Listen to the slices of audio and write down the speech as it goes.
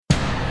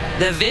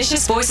The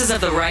vicious voices of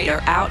the right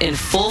are out in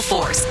full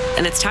force,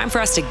 and it's time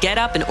for us to get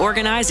up and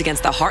organize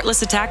against the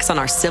heartless attacks on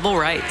our civil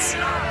rights.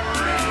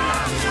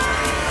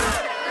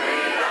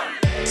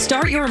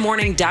 Start your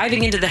morning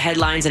diving into the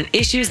headlines and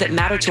issues that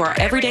matter to our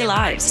everyday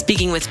lives,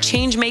 speaking with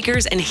change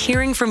makers and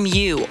hearing from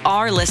you,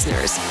 our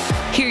listeners.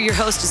 Hear your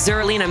host,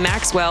 Zerlina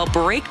Maxwell,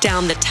 break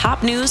down the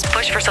top news,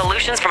 push for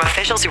solutions from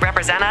officials who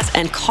represent us,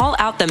 and call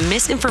out the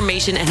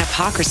misinformation and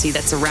hypocrisy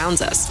that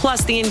surrounds us.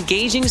 Plus, the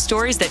engaging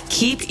stories that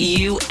keep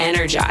you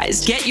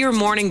energized. Get your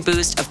morning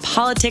boost of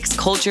politics,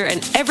 culture,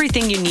 and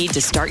everything you need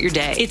to start your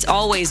day. It's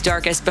always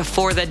darkest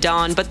before the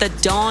dawn, but the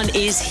dawn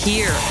is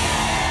here.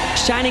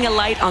 Shining a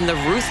light on the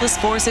ruthless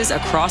forces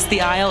across the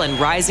aisle and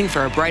rising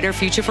for a brighter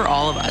future for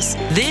all of us.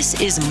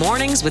 This is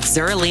Mornings with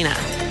Zerlina.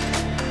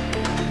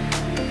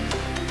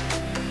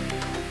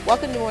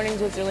 Welcome to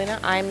Mornings with Zerlina.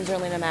 I'm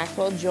Zerlina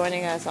Maxwell.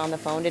 Joining us on the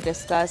phone to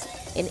discuss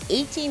an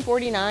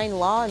 1849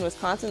 law in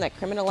Wisconsin that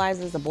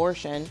criminalizes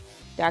abortion.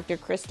 Dr.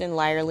 Kristen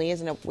Lyerly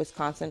is a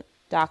Wisconsin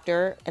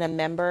doctor and a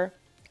member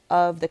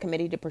of the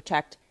Committee to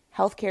Protect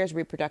Healthcare's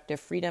Reproductive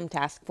Freedom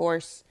Task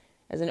Force.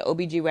 As an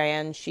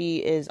OBGYN, she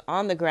is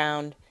on the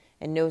ground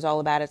and knows all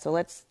about it. So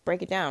let's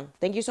break it down.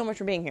 Thank you so much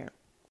for being here.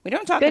 We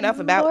don't talk enough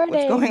about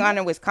what's going on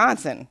in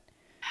Wisconsin.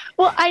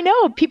 Well, I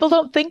know people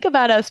don't think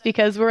about us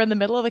because we're in the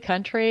middle of the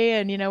country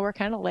and, we're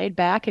kind of laid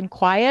back and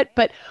quiet.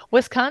 But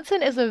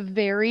Wisconsin is a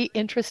very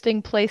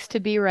interesting place to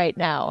be right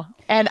now.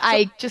 And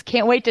I just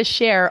can't wait to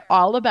share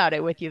all about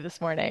it with you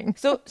this morning.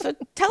 So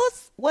tell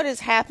us what is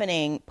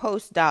happening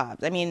post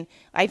Dobbs. I mean,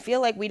 I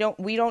feel like we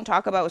don't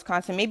talk about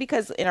Wisconsin, maybe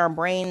because in our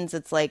brains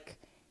it's like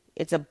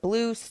it's a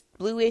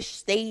bluish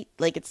state,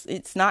 like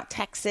it's not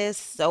Texas,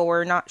 so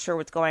we're not sure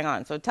what's going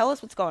on. So tell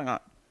us what's going on.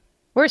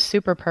 We're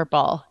super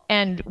purple,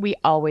 and we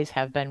always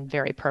have been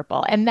very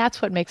purple. And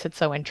that's what makes it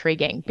so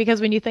intriguing, because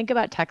when you think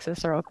about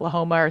Texas or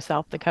Oklahoma or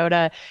South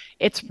Dakota,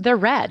 they're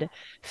red.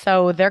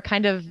 So they're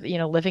kind of,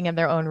 living in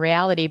their own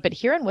reality. But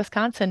here in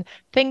Wisconsin,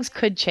 things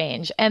could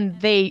change, and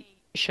they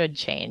should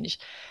change.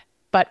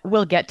 But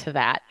we'll get to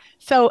that.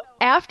 So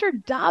after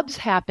Dobbs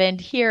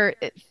happened here,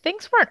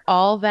 things weren't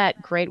all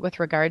that great with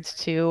regards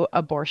to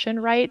abortion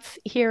rights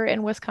here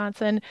in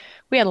Wisconsin.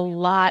 We had a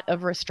lot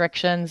of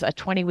restrictions, a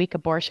 20-week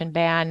abortion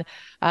ban,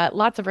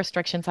 lots of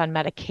restrictions on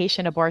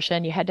medication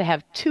abortion. You had to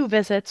have 2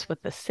 visits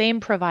with the same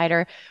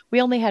provider. We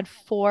only had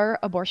 4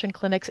 abortion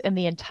clinics in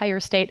the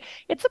entire state.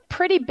 It's a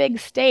pretty big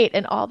state,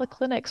 and all the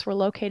clinics were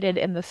located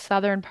in the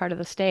southern part of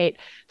the state.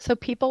 So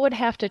people would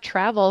have to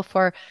travel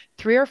for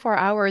 3 or 4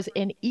 hours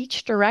in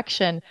each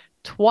direction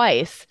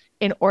twice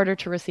in order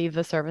to receive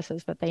the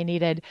services that they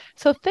needed.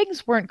 So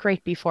things weren't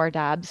great before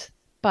Dobbs,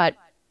 but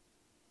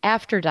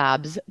after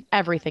Dobbs,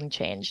 everything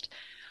changed.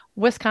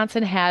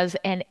 Wisconsin has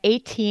an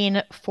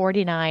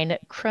 1849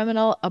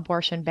 criminal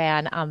abortion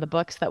ban on the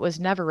books that was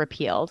never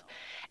repealed.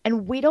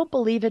 And we don't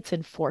believe it's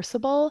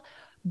enforceable,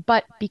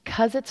 but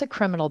because it's a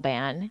criminal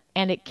ban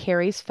and it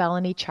carries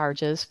felony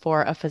charges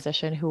for a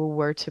physician who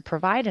were to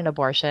provide an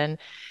abortion,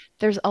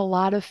 there's a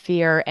lot of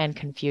fear and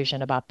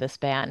confusion about this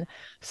ban.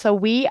 So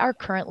we are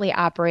currently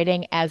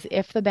operating as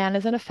if the ban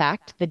is in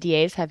effect. The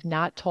DAs have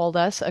not told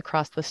us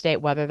across the state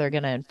whether they're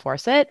going to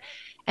enforce it.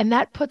 And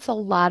that puts a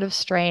lot of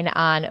strain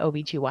on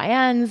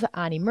OBGYNs,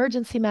 on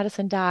emergency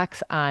medicine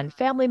docs, on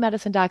family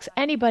medicine docs,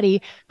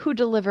 anybody who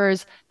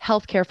delivers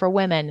healthcare for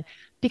women,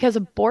 because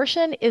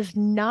abortion is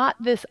not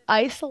this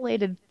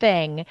isolated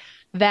thing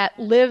that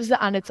lives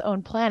on its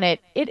own planet.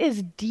 It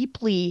is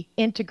deeply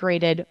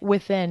integrated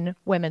within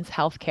women's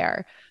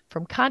healthcare,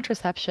 from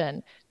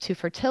contraception to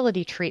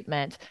fertility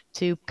treatment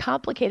to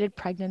complicated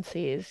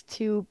pregnancies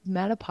to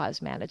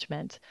menopause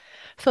management.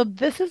 So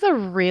this is a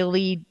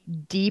really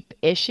deep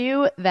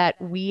issue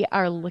that we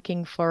are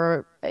looking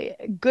for a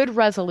good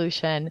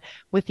resolution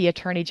with the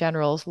Attorney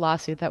General's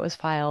lawsuit that was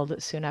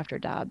filed soon after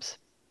Dobbs.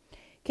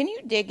 Can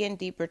you dig in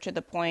deeper to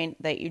the point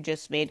that you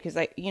just made? Because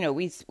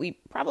we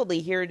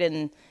probably hear it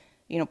in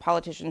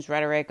politicians'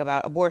 rhetoric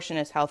about abortion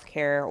as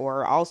healthcare,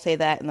 or I'll say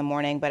that in the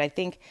morning. But I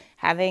think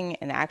having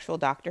an actual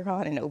doctor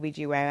on, an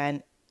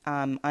OBGYN,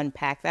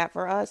 unpack that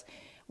for us.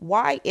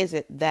 Why is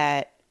it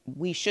that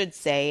we should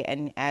say,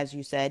 and as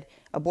you said,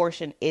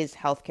 abortion is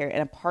healthcare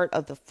and a part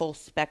of the full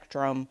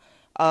spectrum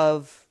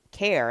of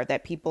care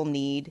that people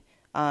need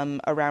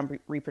around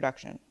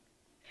reproduction?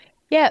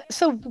 Yeah,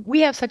 so we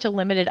have such a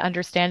limited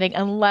understanding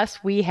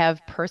unless we have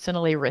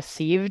personally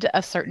received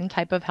a certain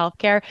type of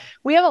healthcare.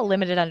 We have a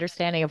limited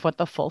understanding of what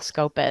the full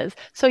scope is.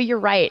 So you're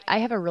right. I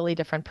have a really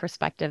different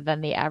perspective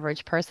than the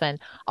average person.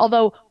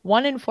 Although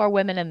 1 in 4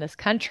 women in this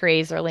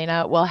country,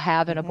 Zerlina, will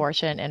have an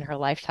abortion in her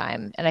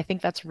lifetime. And I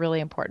think that's really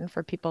important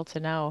for people to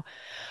know.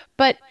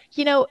 But,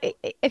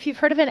 if you've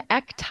heard of an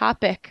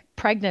ectopic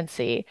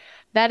pregnancy,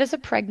 that is a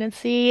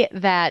pregnancy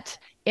that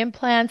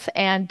implants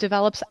and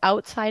develops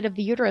outside of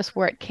the uterus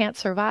where it can't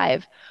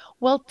survive.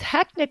 Well,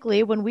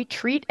 technically, when we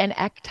treat an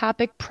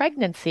ectopic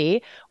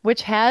pregnancy,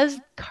 which has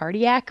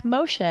cardiac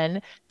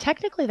motion,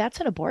 technically that's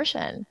an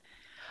abortion.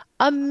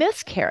 a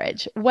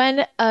miscarriage,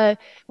 when an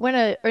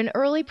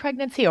early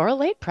pregnancy or a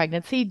late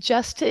pregnancy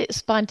just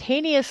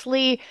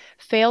spontaneously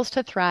fails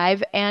to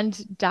thrive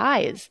and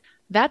dies.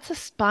 That's a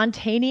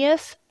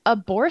spontaneous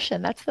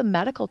abortion. That's the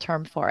medical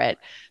term for it.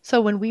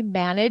 So when we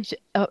manage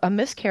a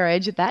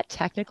miscarriage, that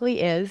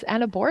technically is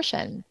an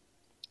abortion.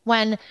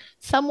 When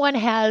someone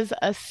has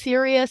a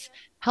serious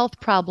health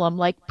problem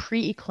like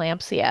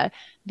preeclampsia,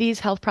 these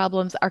health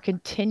problems are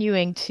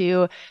continuing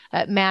to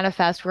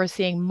manifest. We're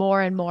seeing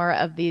more and more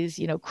of these,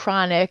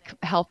 chronic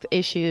health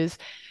issues.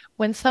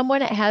 When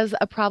someone has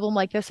a problem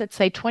like this at,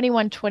 say,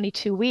 21,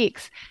 22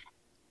 weeks,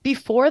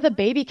 before the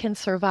baby can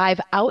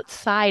survive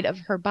outside of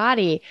her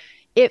body,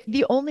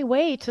 the only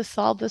way to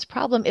solve this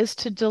problem is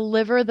to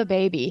deliver the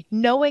baby,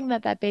 knowing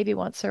that that baby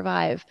won't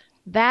survive.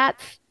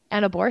 That's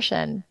an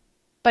abortion.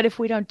 But if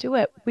we don't do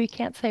it, we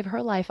can't save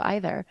her life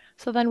either.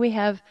 So then we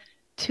have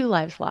two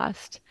lives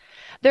lost.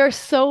 There are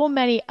so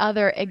many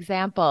other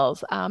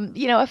examples.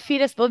 A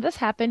fetus, though this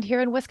happened here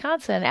in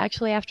Wisconsin,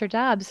 actually after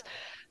Dobbs.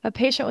 A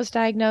patient was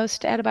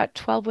diagnosed at about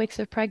 12 weeks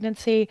of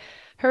pregnancy.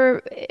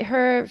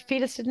 Her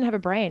fetus didn't have a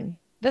brain.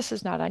 This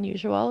is not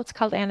unusual. It's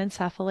called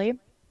anencephaly.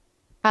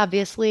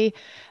 Obviously,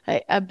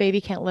 a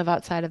baby can't live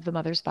outside of the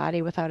mother's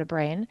body without a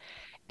brain.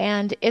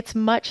 And it's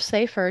much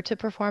safer to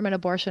perform an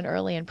abortion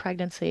early in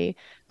pregnancy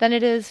than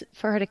it is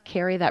for her to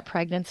carry that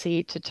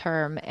pregnancy to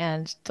term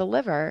and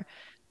deliver.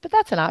 But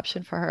that's an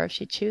option for her if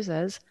she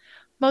chooses.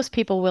 Most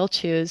people will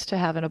choose to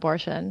have an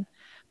abortion.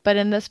 But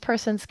in this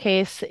person's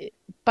case,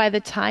 by the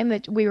time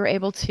that we were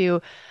able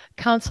to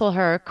counsel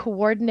her,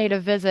 coordinate a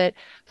visit,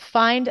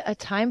 find a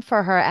time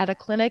for her at a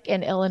clinic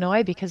in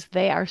Illinois because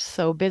they are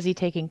so busy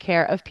taking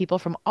care of people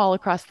from all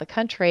across the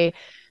country.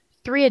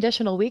 3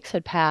 additional weeks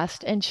had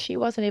passed, and she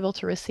wasn't able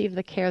to receive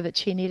the care that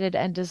she needed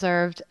and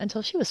deserved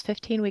until she was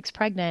 15 weeks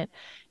pregnant.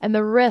 And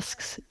the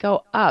risks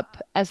go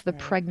up as the Right.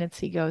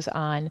 pregnancy goes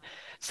on.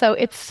 So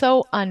it's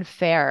so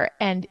unfair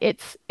and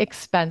it's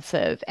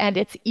expensive and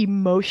it's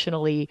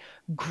emotionally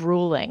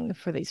grueling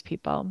for these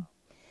people.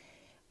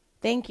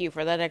 Thank you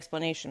for that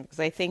explanation because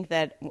I think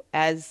that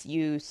as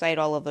you cite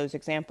all of those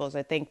examples,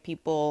 I think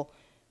people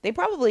they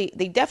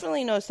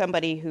definitely know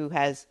somebody who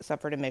has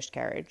suffered a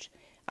miscarriage.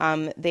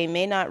 They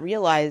may not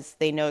realize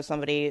they know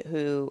somebody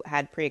who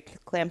had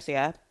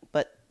preeclampsia,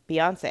 but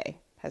Beyonce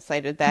has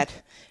cited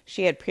that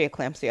she had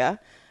preeclampsia.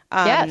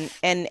 Yes.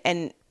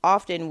 And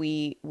often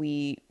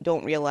we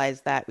don't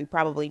realize that we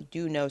probably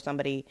do know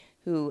somebody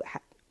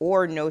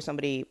or know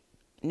somebody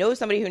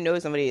who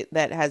knows somebody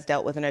that has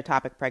dealt with an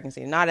ectopic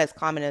pregnancy. Not as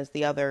common as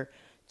the other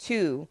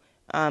two,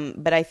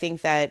 but I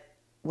think that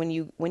when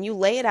you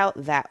lay it out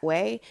that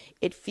way,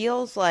 it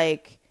feels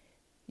like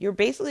you're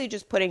basically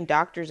just putting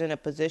doctors in a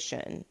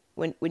position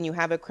when you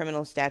have a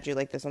criminal statute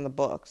like this on the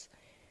books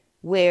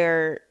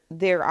where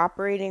they're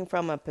operating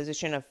from a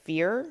position of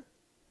fear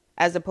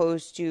as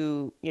opposed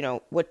to,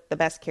 what the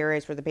best care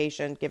is for the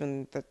patient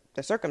given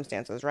the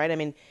circumstances, right? I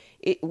mean,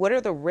 what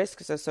are the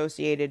risks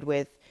associated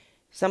with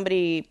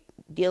somebody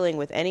dealing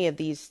with any of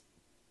these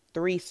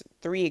three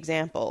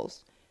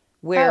examples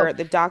Oh, where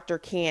the doctor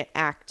can't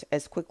act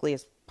as quickly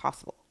as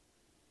possible?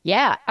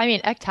 yeah. I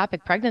mean,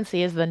 ectopic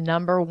pregnancy is the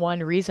number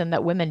one reason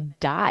that women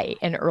die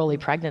in early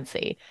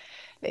pregnancy.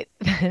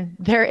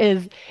 There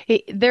is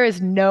there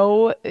is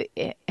no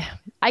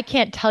I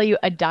can't tell you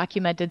a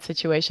documented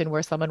situation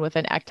where someone with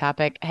an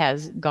ectopic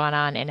has gone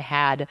on and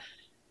had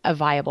a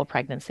viable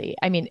pregnancy.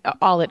 I mean,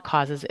 all it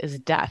causes is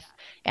death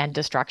and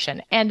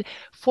destruction. And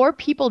for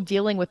people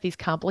dealing with these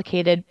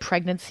complicated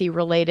pregnancy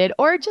related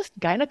or just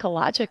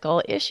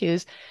gynecological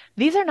issues,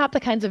 these are not the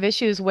kinds of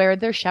issues where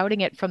they're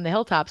shouting it from the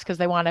hilltops because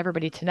they want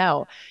everybody to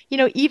know.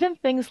 Even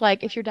things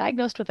like if you're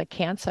diagnosed with a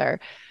cancer,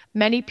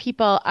 many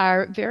people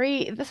are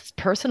this is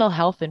personal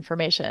health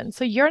information.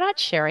 So you're not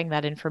sharing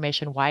that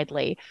information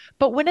widely.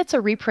 But when it's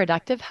a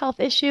reproductive health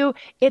issue,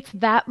 it's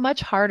that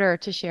much harder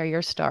to share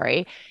your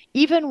story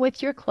even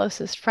with your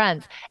closest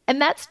friends.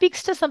 And that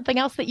speaks to something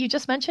else that you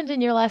just mentioned in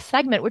your last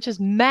segment, which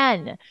is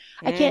men.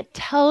 I Mm, can't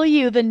tell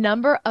you the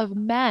number of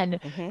men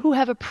hmm who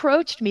have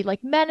approached me,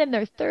 like men in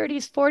their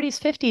 30s, 40s,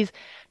 50s,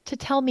 to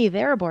tell me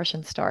their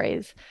abortion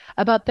stories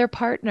about their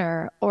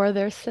partner or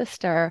their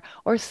sister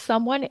or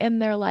someone in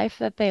their life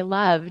that they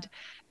loved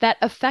that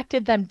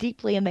affected them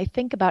deeply and they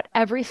think about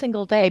every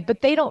single day,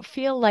 but they don't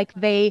feel like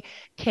they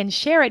can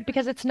share it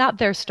because it's not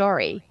their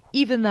story,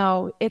 even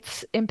though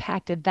it's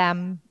impacted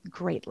them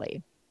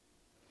greatly.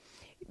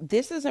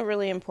 This is a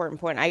really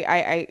important point.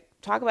 I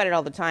talk about it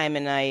all the time,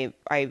 and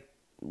I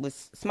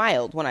was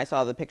smiled when I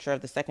saw the picture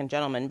of the second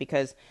gentleman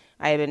because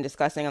I had been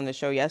discussing on the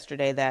show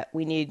yesterday that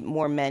we need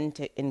more men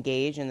to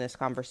engage in this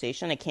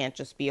conversation. It can't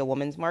just be a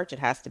women's march. It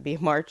has to be a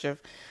march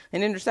of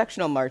an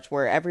intersectional march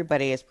where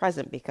everybody is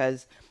present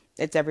because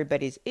it's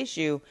everybody's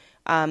issue.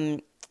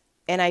 And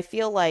I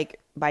feel like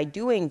by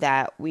doing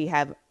that, we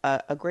have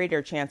a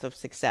greater chance of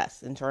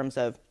success in terms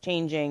of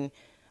changing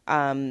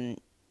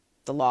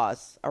the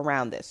laws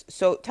around this.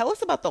 So tell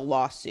us about the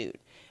lawsuit.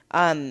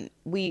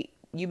 We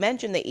you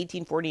mentioned the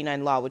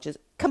 1849 law, which is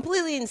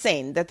completely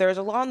insane that there's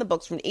a law in the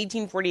books from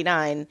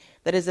 1849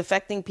 that is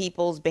affecting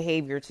people's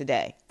behavior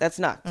today. That's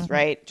nuts,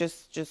 right?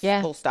 Just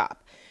Yeah. full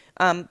stop.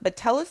 But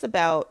tell us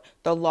about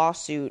the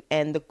lawsuit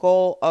and the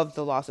goal of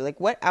the lawsuit. Like,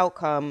 what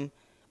outcome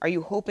are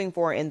you hoping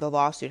for in the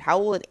lawsuit? How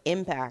will it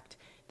impact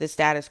the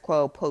status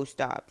quo post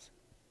Dobbs?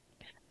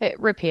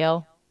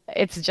 Repeal.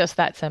 It's just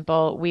that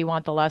simple. We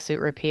want the lawsuit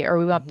repeal, or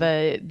we want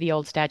the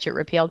old statute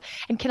repealed.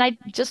 And can I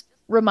just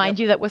remind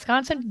Yep. you that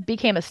Wisconsin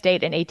became a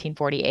state in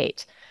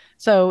 1848.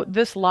 So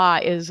this law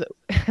is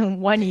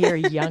 1 year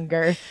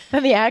younger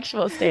than the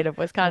actual state of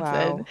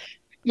Wisconsin. Wow.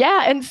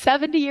 Yeah, and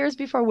 70 years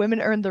before women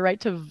earned the right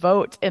to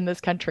vote in this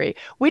country.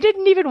 We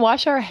didn't even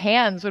wash our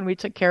hands when we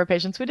took care of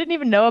patients. We didn't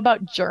even know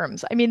about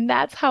germs. I mean,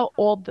 that's how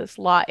old this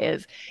law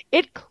is.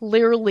 It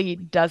clearly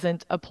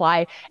doesn't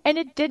apply, and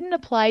it didn't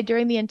apply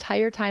during the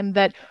entire time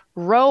that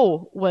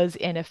Roe was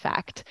in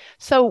effect.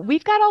 So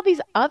we've got all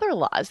these other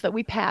laws that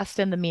we passed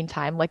in the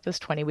meantime, like this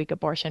 20-week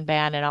abortion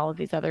ban and all of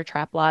these other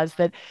trap laws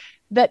that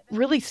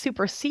really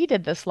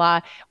superseded this law.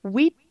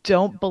 We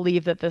don't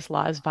believe that this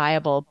law is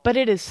viable, but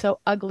it is so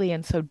ugly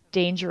and so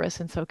dangerous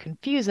and so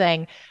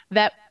confusing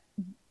that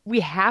we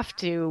have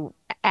to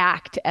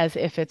act as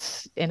if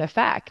it's in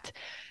effect.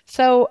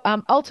 So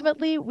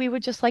ultimately, we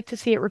would just like to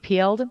see it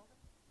repealed.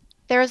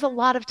 There is a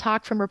lot of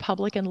talk from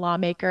Republican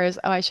lawmakers.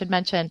 Oh, I should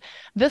mention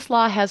this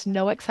law has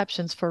no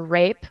exceptions for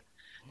rape,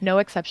 no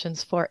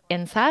exceptions for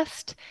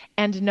incest,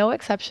 and no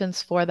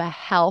exceptions for the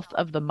health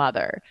of the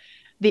mother.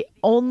 The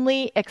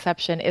only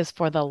exception is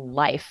for the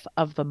life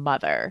of the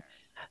mother.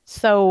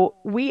 So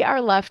we are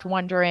left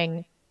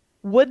wondering,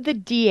 would the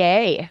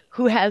DA,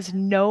 who has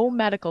no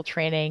medical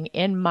training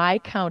in my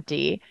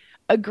county,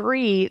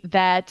 agree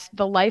that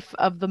the life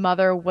of the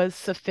mother was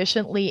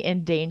sufficiently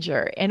in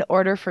danger in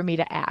order for me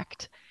to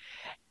act?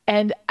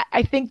 And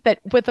I think that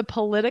with a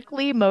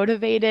politically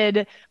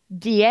motivated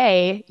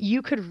DA,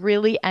 you could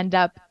really end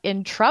up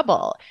in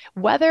trouble,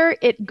 whether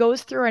it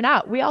goes through or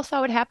not. We all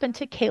saw what happened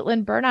to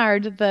Caitlin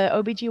Bernard, the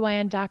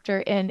OBGYN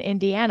doctor in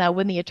Indiana,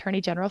 when the attorney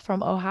general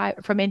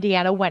from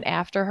Indiana went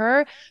after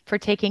her for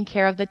taking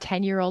care of the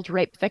 10-year-old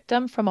rape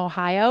victim from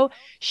Ohio.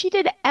 She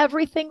did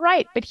everything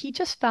right, but he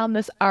just found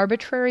this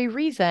arbitrary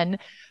reason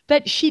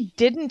that she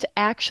didn't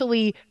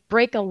actually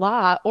break a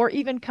law or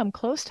even come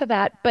close to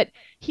that, but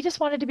he just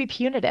wanted to be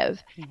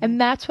punitive. Hmm.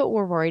 And that's what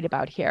we're worried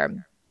about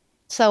here.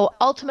 So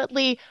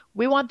ultimately,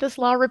 we want this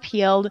law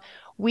repealed.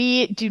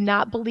 We do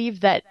not believe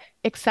that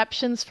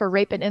exceptions for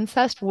rape and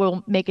incest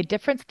will make a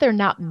difference. They're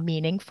not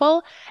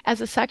meaningful.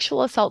 As a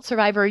sexual assault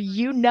survivor,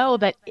 you know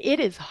that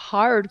it is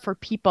hard for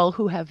people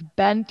who have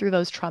been through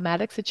those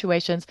traumatic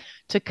situations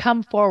to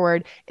come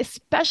forward,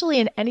 especially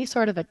in any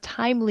sort of a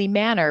timely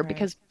manner, Right.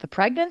 because the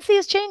pregnancy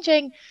is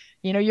changing.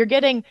 You know, you're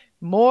getting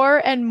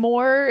more and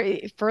more,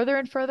 further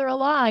and further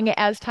along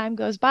as time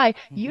goes by.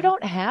 You Hmm.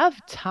 don't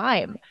have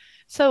time.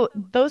 So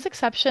those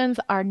exceptions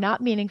are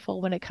not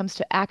meaningful when it comes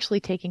to actually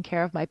taking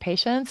care of my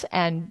patients.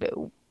 And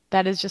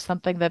that is just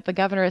something that the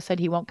governor has said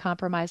he won't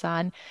compromise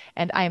on.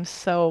 And I am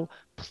so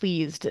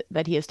pleased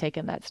that he has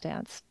taken that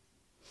stance.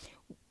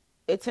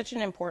 It's such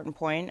an important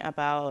point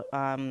about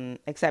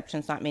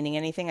exceptions not meaning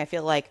anything. I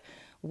feel like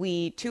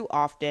we too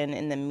often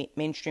in the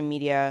mainstream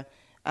media,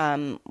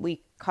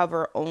 we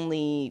cover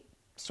only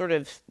sort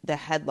of the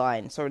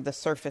headline, sort of the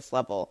surface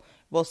level.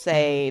 We'll Mhm.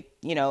 say,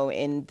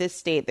 in this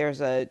state there's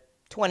a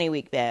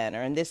 20-week ban,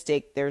 or in this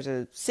state there's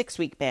a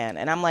 6-week ban.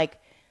 And I'm like,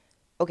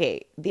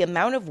 okay, the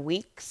amount of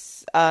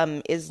weeks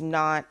is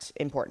not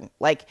important.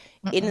 Like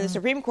in the Mm-mm.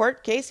 Supreme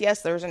Court case,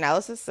 yes, there's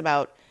analysis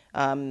about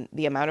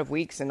the amount of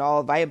weeks and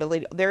all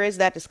viability. There is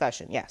that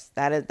discussion. Yes,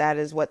 that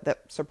is what the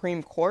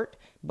Supreme Court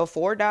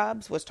before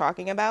Dobbs was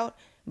talking about.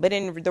 But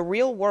in the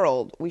real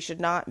world, we should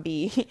not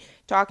be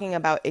talking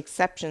about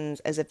exceptions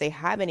as if they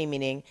have any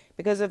meaning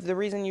because of the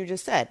reason you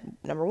just said.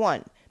 Number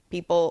one,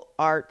 people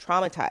are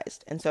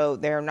traumatized. And so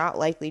they're not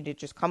likely to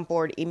just come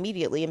forward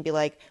immediately and be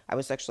like, I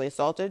was sexually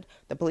assaulted.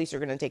 The police are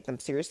going to take them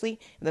seriously.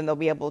 And then they'll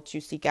be able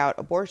to seek out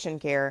abortion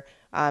care.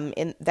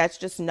 And that's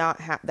just not,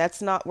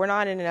 we're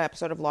not in an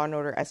episode of Law and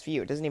Order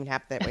SVU. It doesn't even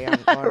happen that way on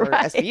Law and Order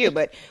Right. SVU,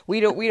 but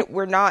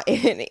we're not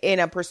in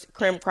a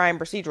crime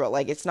procedural.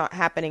 Like it's not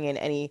happening in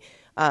any,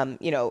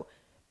 you know,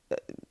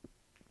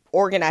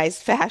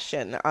 organized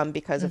fashion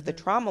because of the Mhm.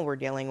 trauma we're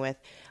dealing with.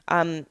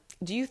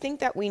 Do you think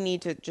that we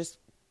need to just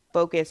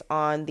focus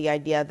on the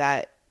idea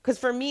that, because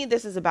for me,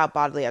 this is about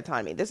bodily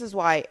autonomy. This is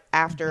why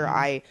after Mhm.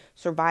 I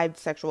survived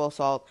sexual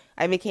assault,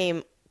 I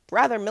became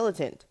rather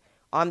militant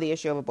on the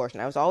issue of abortion.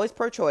 I was always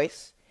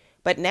pro-choice,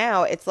 but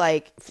now it's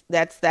like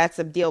that's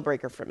a deal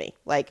breaker for me.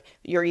 Like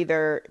you're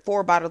either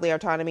for bodily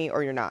autonomy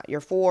or you're not.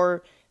 You're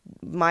for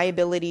my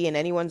ability and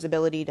anyone's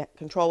ability to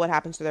control what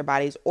happens to their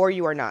bodies, or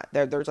you are not.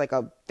 There's like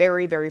a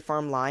very, very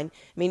firm line.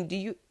 I mean, do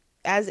you,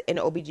 as an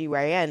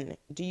OBGYN,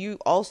 do you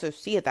also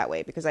see it that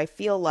way? Because I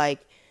feel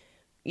like,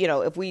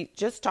 if we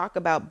just talk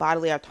about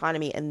bodily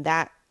autonomy and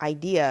that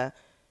idea,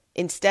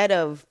 instead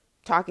of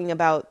talking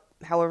about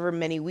however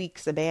many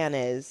weeks a ban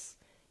is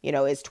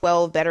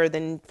 12 better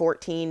than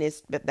 14?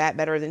 Is that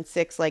better than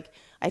 6? Like,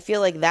 I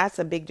feel like that's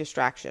a big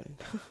distraction.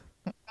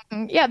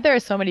 Yeah, there are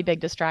so many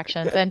big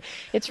distractions, and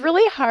it's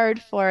really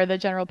hard for the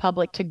general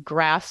public to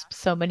grasp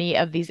so many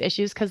of these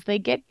issues because they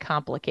get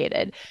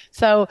complicated.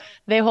 So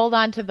they hold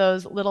on to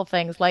those little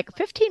things like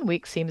 15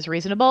 weeks seems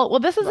reasonable. Well,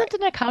 this Right. isn't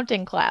an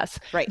accounting class.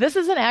 Right. This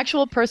is an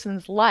actual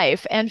person's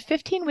life, and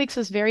 15 weeks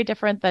is very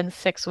different than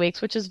 6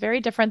 weeks, which is very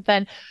different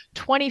than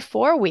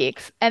 24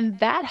 weeks, and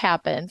that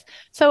happens.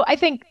 So I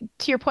think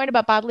to your point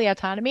about bodily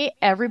autonomy,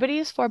 everybody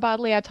is for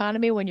bodily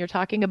autonomy when you're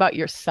talking about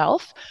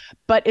yourself,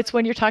 but it's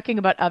when you're talking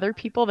about other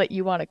people that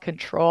you want to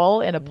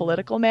control in a Mm-hmm.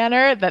 political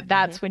manner that Mm-hmm.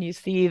 that's when you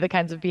see the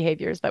kinds of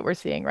behaviors that we're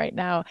seeing right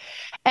now.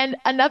 And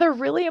another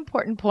really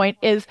important point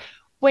is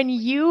when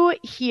you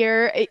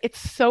hear, it's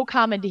so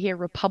common to hear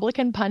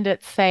Republican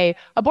pundits say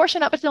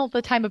abortion up until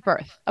the time of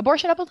birth,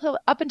 abortion up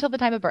until the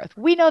time of birth.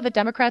 We know that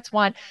Democrats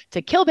want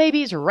to kill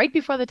babies right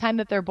before the time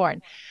that they're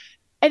born.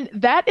 And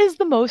that is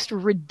the most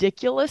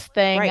ridiculous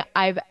thing Right.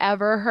 I've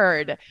ever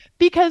heard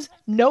because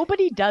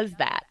nobody does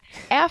that.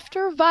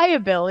 After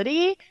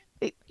viability,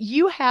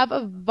 you have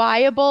a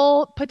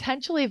viable,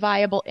 potentially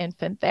viable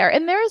infant there.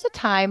 And there is a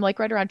time, like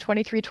right around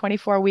 23,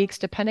 24 weeks,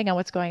 depending on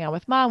what's going on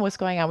with mom, what's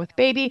going on with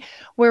baby,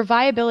 where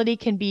viability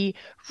can be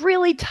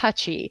really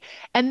touchy.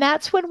 And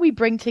that's when we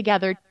bring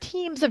together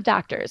teams of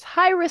doctors,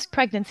 high risk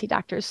pregnancy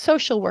doctors,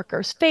 social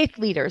workers, faith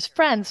leaders,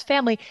 friends,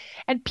 family,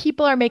 and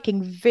people are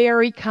making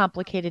very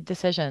complicated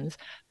decisions.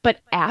 But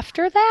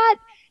after that,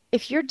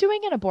 if you're doing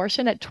an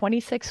abortion at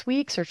 26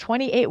 weeks or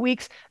 28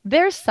 weeks,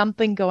 there's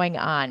something going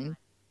on.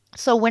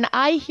 So when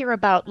I hear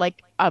about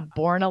like a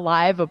born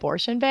alive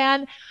abortion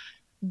ban,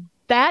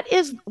 that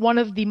is one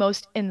of the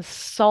most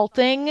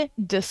insulting,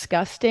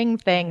 disgusting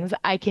Mm-hmm. things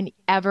I can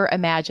ever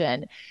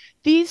imagine.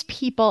 These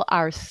people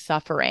are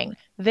suffering.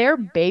 Their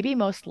baby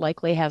most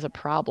likely has a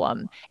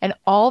problem, and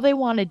all they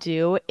want to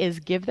do is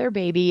give their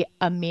baby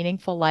a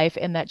meaningful life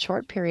in that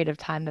short period of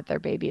time that their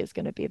baby is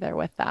going to be there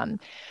with them.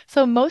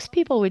 So, most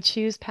people would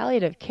choose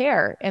palliative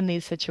care in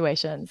these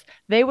situations.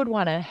 They would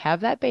want to have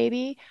that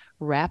baby,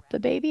 wrap the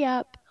baby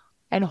up,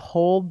 and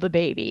hold the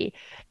baby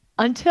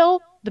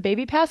until the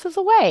baby passes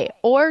away,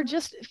 or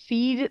just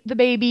feed the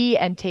baby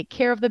and take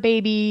care of the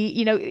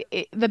baby.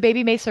 The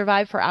baby may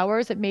survive for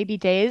hours, it may be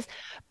days,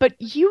 but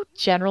you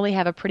generally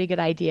have a pretty good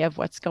idea of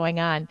what's going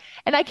on.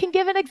 And I can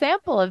give an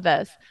example of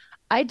this.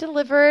 I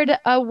delivered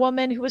a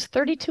woman who was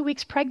 32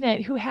 weeks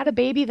pregnant who had a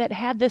baby that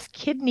had this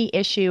kidney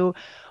issue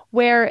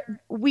where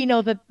we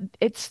know that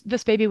it's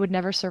this baby would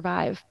never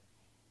survive.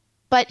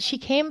 But she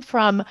came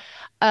from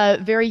a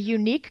very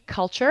unique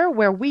culture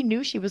where we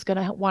knew she was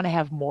going to want to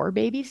have more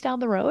babies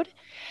down the road.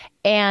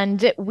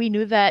 And we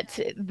knew that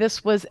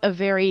this was a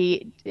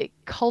very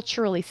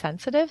culturally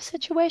sensitive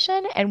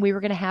situation. And we were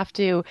going to have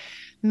to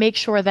make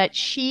sure that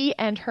she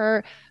and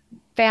her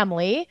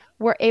family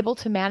were able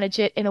to manage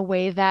it in a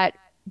way that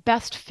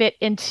best fit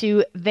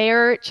into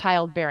their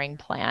childbearing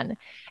plan.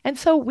 And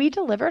so we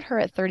delivered her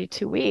at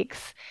 32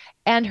 weeks,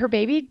 and her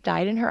baby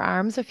died in her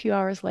arms a few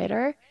hours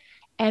later.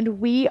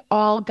 And we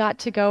all got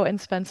to go and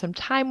spend some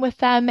time with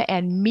them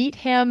and meet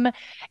him.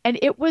 And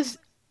it was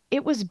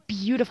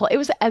beautiful. It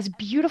was as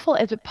beautiful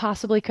as it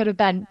possibly could have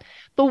been.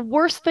 The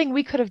worst thing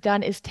we could have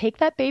done is take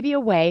that baby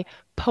away,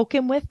 poke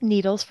him with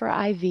needles for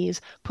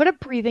IVs, put a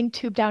breathing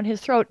tube down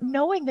his throat,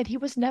 knowing that he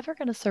was never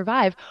going to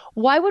survive.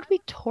 Why would we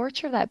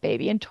torture that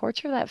baby and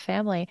torture that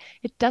family?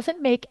 It doesn't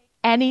make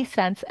any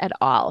sense at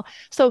all.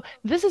 So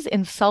this is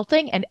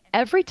insulting. And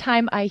every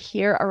time I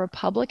hear a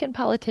Republican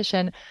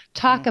politician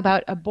talk Mm-hmm.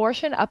 about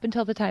abortion up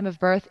until the time of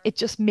birth, it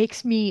just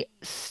makes me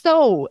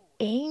so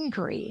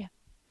angry.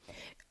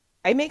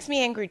 It makes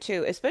me angry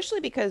too, especially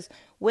because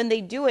when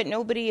they do it,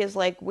 nobody is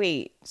like,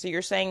 wait, so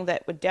you're saying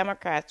that what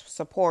Democrats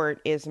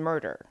support is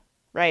murder,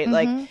 right?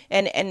 Like, Hmm.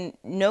 and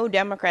no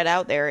Democrat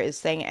out there is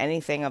saying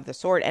anything of the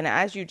sort. And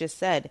as you just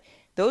said,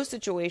 those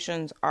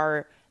situations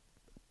are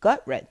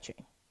gut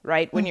wrenching,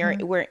 right? Hmm.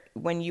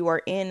 When you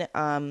are in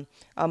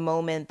a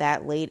moment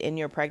that late in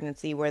your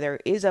pregnancy where there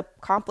is a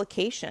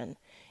complication,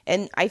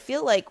 and I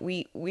feel like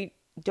we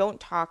don't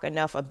talk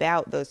enough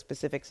about those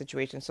specific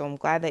situations. So I'm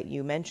glad that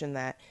you mentioned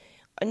that.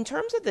 In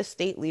terms of the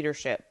state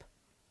leadership,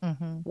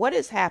 Hmm. what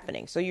is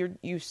happening? So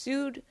you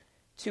sued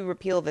to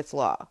repeal this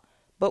law,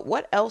 but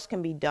what else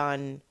can be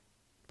done,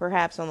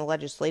 perhaps on the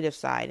legislative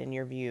side, in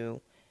your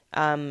view,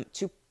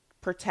 to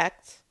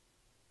protect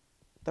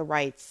the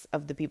rights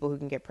of the people who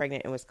can get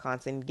pregnant in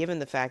Wisconsin, given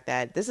the fact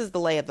that this is the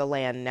lay of the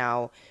land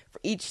now? For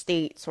each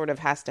state sort of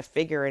has to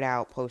figure it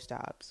out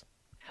post-ops.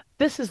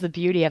 This is the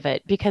beauty of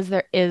it because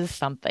there is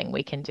something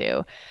we can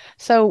do.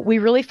 So we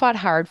really fought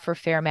hard for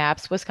fair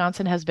maps.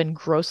 Wisconsin has been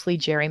grossly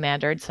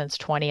gerrymandered since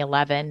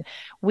 2011.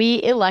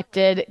 We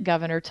elected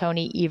Governor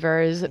Tony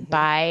Evers Mm-hmm.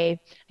 by,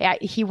 yeah,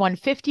 he won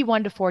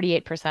 51 to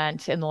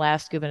 48% in the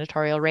last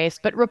gubernatorial race,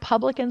 but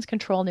Republicans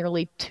control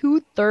nearly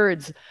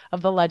two-thirds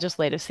of the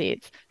legislative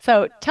seats.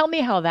 So tell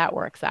me how that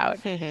works out.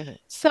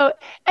 So,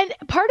 and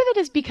part of it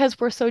is because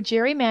we're so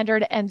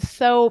gerrymandered and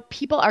so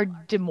people are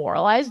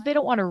demoralized. They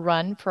don't want to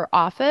run for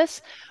office.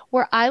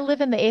 Where I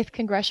live in the 8th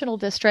congressional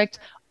district,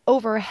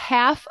 over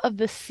half of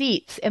the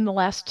seats in the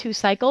last two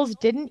cycles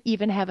didn't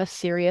even have a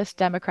serious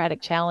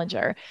Democratic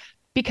challenger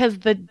because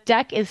the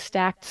deck is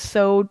stacked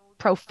so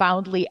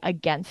profoundly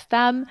against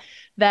them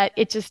that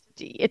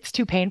it's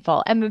too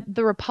painful. And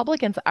the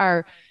Republicans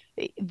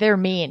they're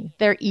mean,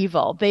 they're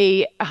evil,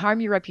 they harm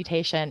your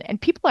reputation,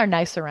 and people are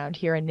nice around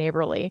here and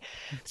neighborly.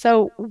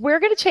 So we're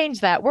going to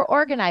change that. We're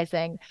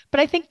organizing. But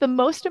I think the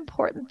most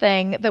important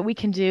thing that we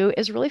can do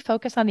is really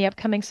focus on the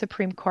upcoming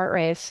Supreme Court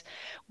race.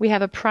 We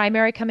have a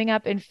primary coming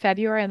up in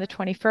February on the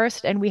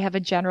 21st, and we have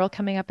a general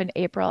coming up in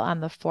April on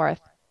the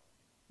 4th.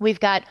 We've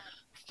got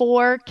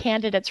four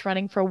candidates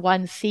running for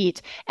one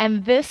seat,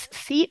 and this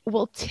seat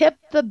will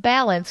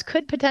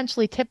could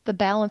potentially tip the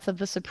balance of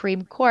the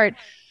Supreme Court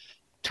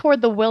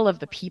toward the will of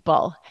the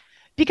people.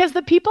 Because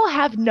the people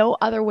have no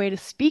other way to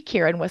speak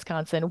here in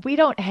Wisconsin. We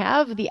don't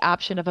have the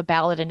option of a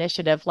ballot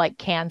initiative like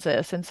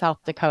Kansas and South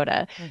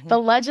Dakota. The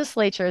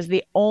legislature is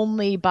the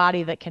only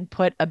body that can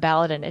put a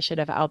ballot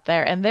initiative out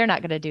there, and they're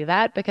not going to do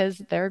that because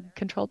they're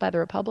controlled by the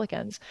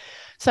Republicans.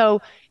 So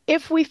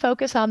if we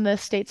focus on the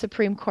state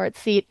Supreme Court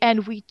seat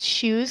and we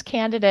choose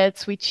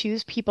candidates, we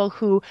choose people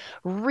who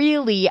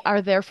really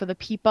are there for the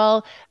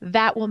people,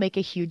 that will make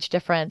a huge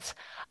difference.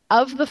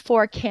 Of the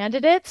four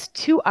candidates,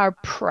 two are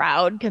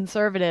proud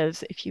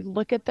conservatives. If you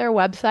look at their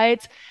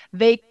websites,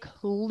 they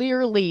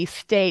clearly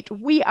state,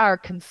 we are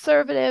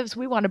conservatives.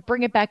 We want to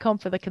bring it back home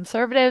for the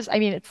conservatives. I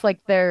mean, it's like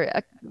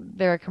they're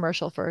a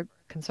commercial for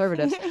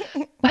conservatives.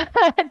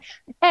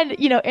 And,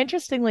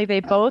 interestingly,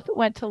 they both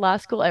went to law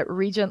school at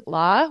Regent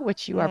Law,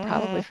 which you are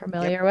probably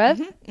familiar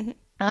with.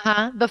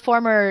 The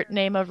former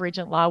name of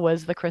Regent Law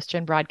was the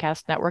Christian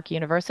Broadcast Network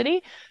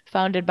University,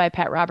 founded by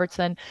Pat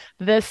Robertson.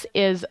 This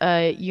is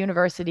a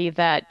university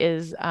that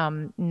is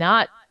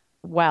not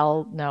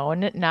well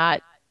known,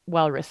 not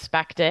well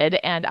respected,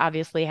 and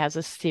obviously has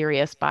a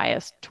serious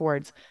bias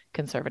towards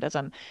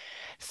conservatism.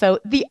 So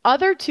the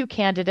other two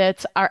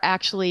candidates are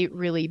actually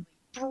really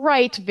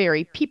bright,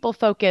 very people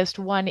focused.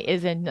 One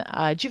is in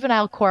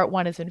juvenile court,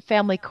 one is in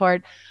family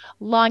court,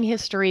 long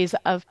histories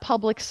of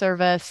public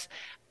service.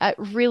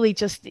 Really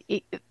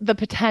the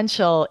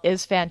potential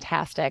is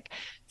fantastic.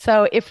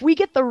 So if we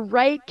get the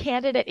right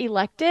candidate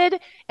elected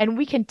and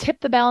we can tip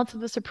the balance of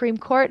the Supreme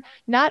Court,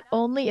 not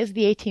only is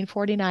the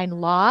 1849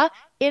 law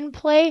in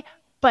play,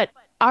 but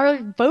our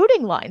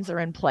voting lines are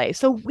in play.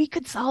 So we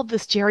could solve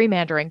this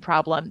gerrymandering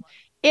problem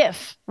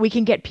if we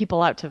can get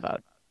people out to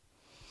vote.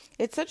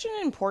 It's such an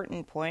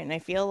important point, and I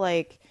feel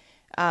like,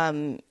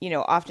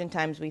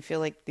 oftentimes we feel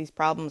like these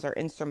problems are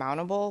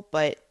insurmountable,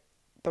 but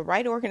the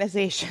right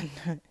organization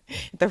at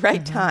the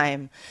right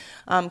time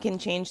can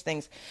change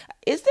things.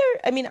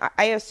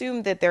 I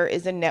assume that there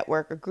is a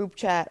network, a group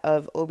chat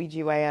of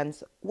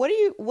OBGYNs.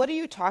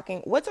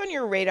 What's on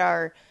your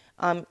radar,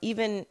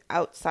 even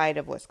outside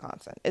of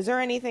Wisconsin? Is there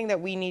anything that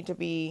we need to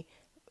be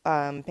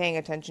paying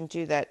attention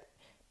to that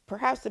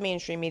perhaps the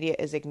mainstream media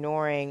is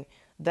ignoring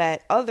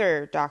that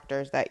other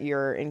doctors that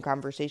you're in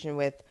conversation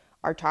with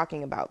are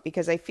talking about?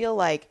 Because I feel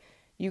like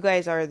you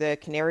guys are the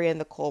canary in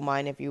the coal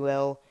mine, if you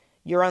will.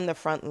 You're on the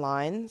front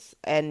lines,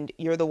 and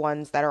you're the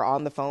ones that are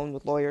on the phone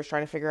with lawyers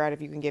trying to figure out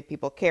if you can give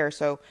people care.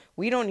 So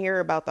we don't hear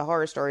about the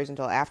horror stories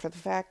until after the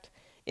fact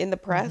in the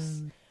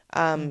press.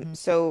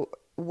 So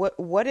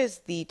what is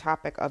the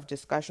topic of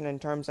discussion in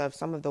terms of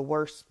some of the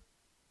worst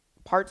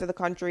parts of the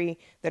country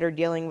that are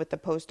dealing with the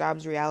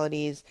post-Dobbs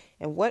realities,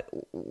 and what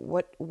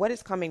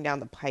is coming down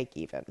the pike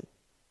even?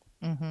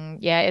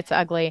 Yeah, it's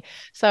ugly.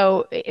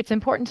 So it's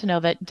important to know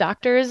that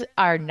doctors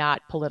are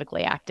not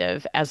politically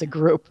active as a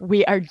group.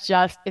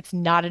 It's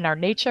not in our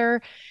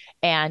nature,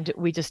 and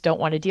we just don't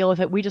want to deal with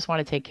it. We just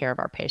want to take care of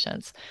our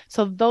patients.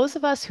 So those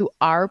of us who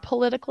are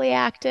politically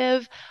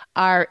active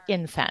are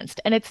incensed.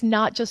 And it's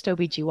not just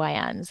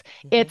OBGYNs.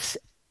 It's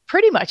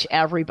pretty much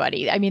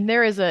everybody. I mean,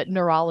 there is a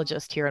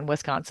neurologist here in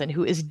Wisconsin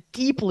who is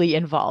deeply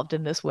involved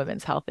in this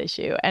women's health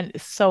issue, and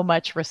so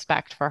much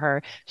respect for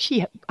her.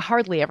 She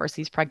hardly ever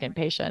sees pregnant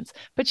patients,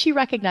 but she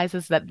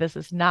recognizes that this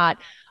is not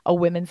a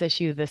women's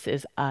issue. This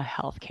is a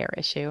healthcare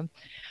issue.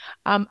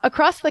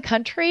 Across the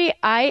country,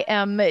 I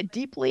am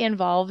deeply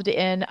involved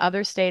in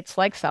other states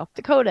like South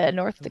Dakota,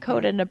 North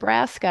Dakota,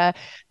 Nebraska.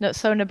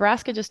 So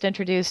Nebraska just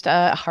introduced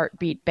a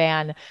heartbeat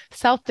ban.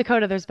 South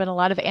Dakota, there's been a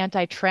lot of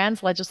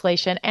anti-trans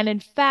legislation. And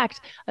in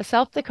fact, a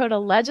South Dakota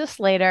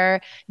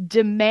legislator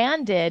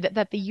demanded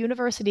that the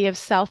University of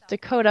South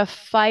Dakota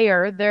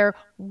fire their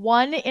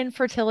one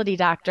infertility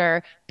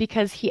doctor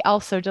because he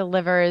also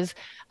delivers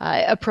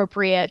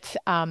appropriate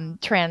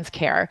trans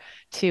care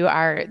to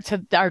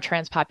our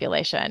trans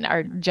population,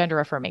 our gender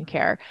affirming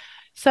care.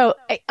 So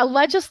a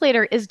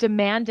legislator is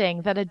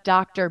demanding that a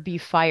doctor be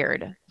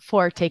fired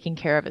for taking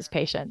care of his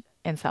patient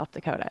in South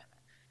Dakota.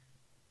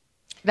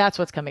 That's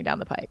what's coming down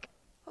the pike.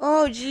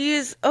 Oh,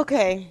 geez.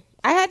 Okay.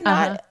 I had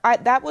not,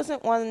 that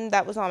wasn't one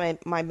that was on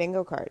my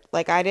bingo card.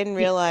 Like, I didn't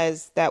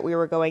realize that we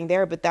were going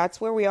there, but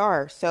that's where we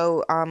are.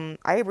 So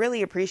I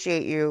really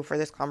appreciate you for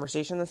this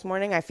conversation this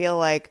morning. I feel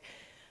like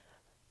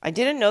I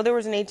didn't know there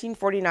was an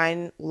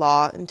 1849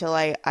 law until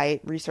I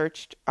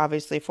researched,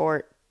 obviously,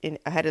 for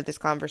ahead of this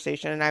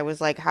conversation, and I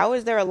was like, how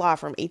is there a law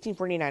from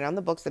 1849 on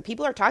the books that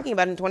people are talking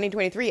about in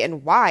 2023,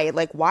 and why?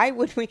 Like, why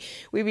would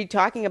we be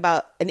talking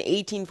about an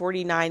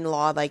 1849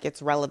 law like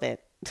it's relevant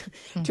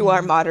to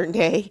our modern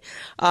day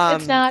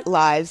It's not.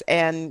 lives?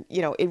 And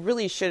it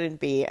really shouldn't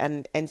be.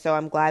 And so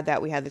I'm glad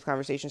that we had this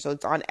conversation. So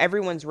it's on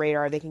everyone's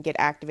radar. They can get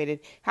activated.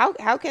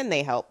 How can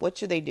they help? What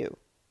should they do?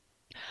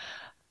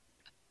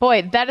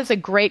 Boy, that is a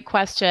great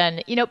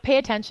question. Pay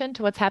attention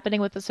to what's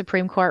happening with the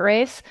Supreme Court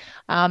race,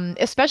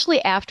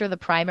 especially after the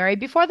primary.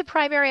 Before the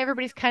primary,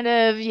 everybody's kind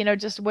of,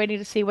 just waiting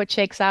to see what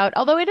shakes out.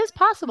 Although it is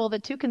possible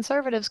that two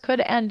conservatives could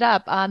end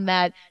up on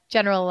that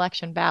general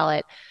election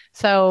ballot.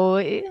 So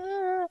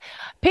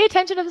pay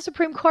attention to the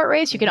Supreme Court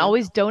race. You can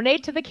always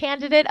donate to the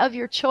candidate of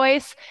your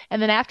choice.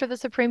 And then after the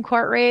Supreme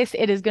Court race,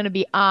 it is going to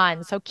be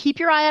on. So keep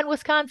your eye on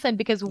Wisconsin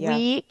because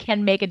we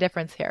can make a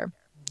difference here.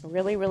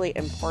 Really, really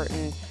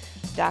important.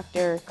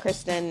 Dr.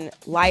 Kristen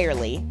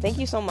Lyerly, thank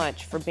you so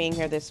much for being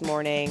here this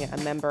morning, a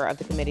member of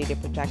the Committee to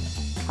Protect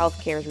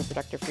Healthcare's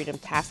Reproductive Freedom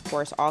Task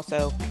Force,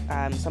 also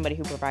somebody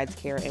who provides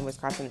care in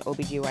Wisconsin,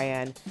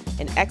 OBGYN,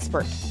 an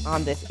expert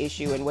on this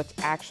issue and what's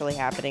actually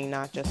happening,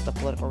 not just the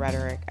political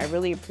rhetoric. I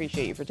really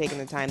appreciate you for taking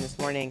the time this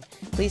morning.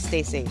 Please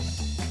stay safe.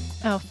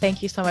 Oh,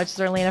 thank you so much,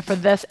 Zerlina, for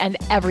this and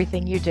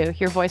everything you do.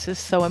 Your voice is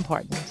so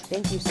important.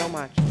 Thank you so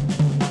much.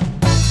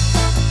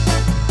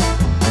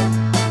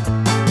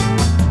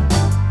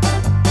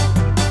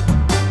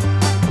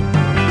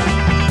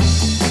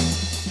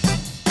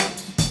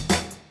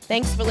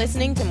 Thanks for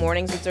listening to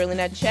Mornings with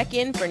Zerlina. Check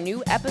in for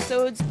new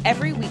episodes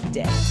every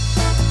weekday.